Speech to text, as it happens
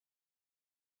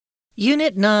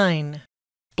Unit 9,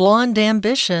 Blonde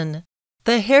Ambition,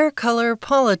 The Hair Color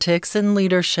Politics in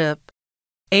Leadership,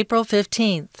 April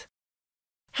 15th.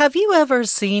 Have you ever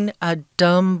seen a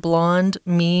dumb blonde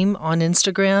meme on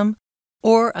Instagram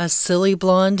or a silly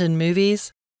blonde in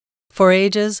movies? For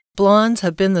ages, blondes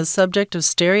have been the subject of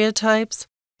stereotypes,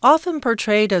 often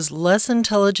portrayed as less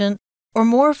intelligent or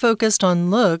more focused on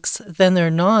looks than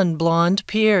their non-blonde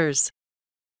peers.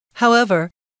 However,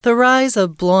 the rise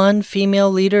of blonde female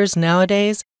leaders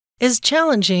nowadays is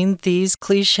challenging these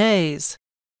cliches.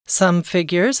 Some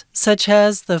figures, such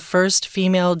as the first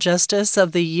female justice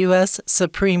of the U.S.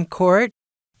 Supreme Court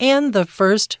and the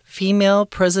first female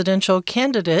presidential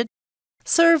candidate,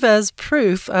 serve as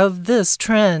proof of this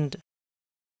trend.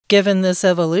 Given this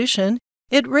evolution,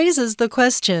 it raises the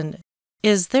question,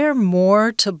 is there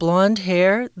more to blonde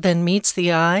hair than meets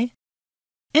the eye?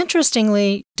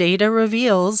 Interestingly, data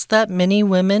reveals that many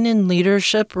women in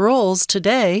leadership roles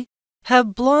today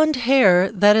have blonde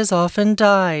hair that is often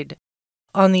dyed.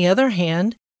 On the other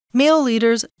hand, male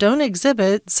leaders don't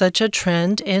exhibit such a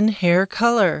trend in hair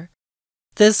color.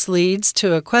 This leads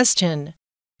to a question.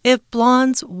 If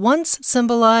blondes once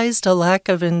symbolized a lack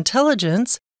of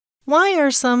intelligence, why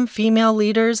are some female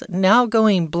leaders now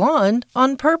going blonde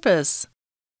on purpose?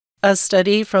 A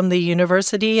study from the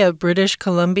University of British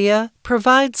Columbia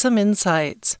provides some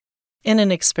insights. In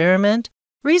an experiment,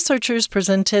 researchers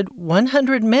presented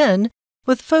 100 men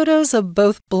with photos of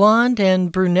both blonde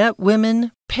and brunette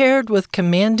women paired with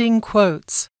commanding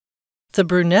quotes. The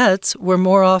brunettes were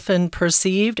more often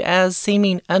perceived as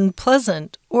seeming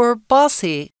unpleasant or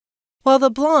bossy, while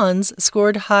the blondes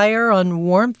scored higher on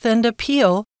warmth and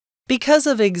appeal because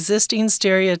of existing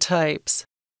stereotypes.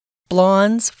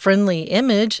 Blonde's friendly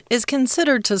image is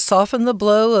considered to soften the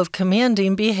blow of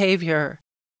commanding behavior.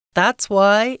 That's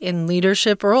why, in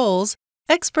leadership roles,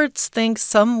 experts think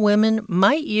some women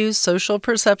might use social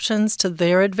perceptions to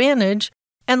their advantage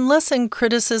and lessen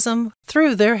criticism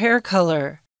through their hair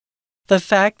color. The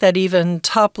fact that even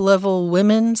top-level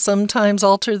women sometimes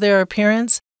alter their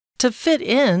appearance to fit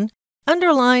in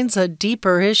underlines a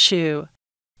deeper issue.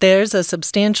 There's a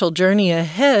substantial journey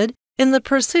ahead in the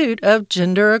pursuit of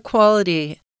gender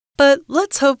equality. But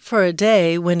let's hope for a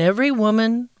day when every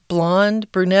woman,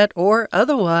 blonde, brunette, or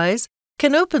otherwise,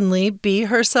 can openly be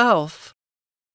herself.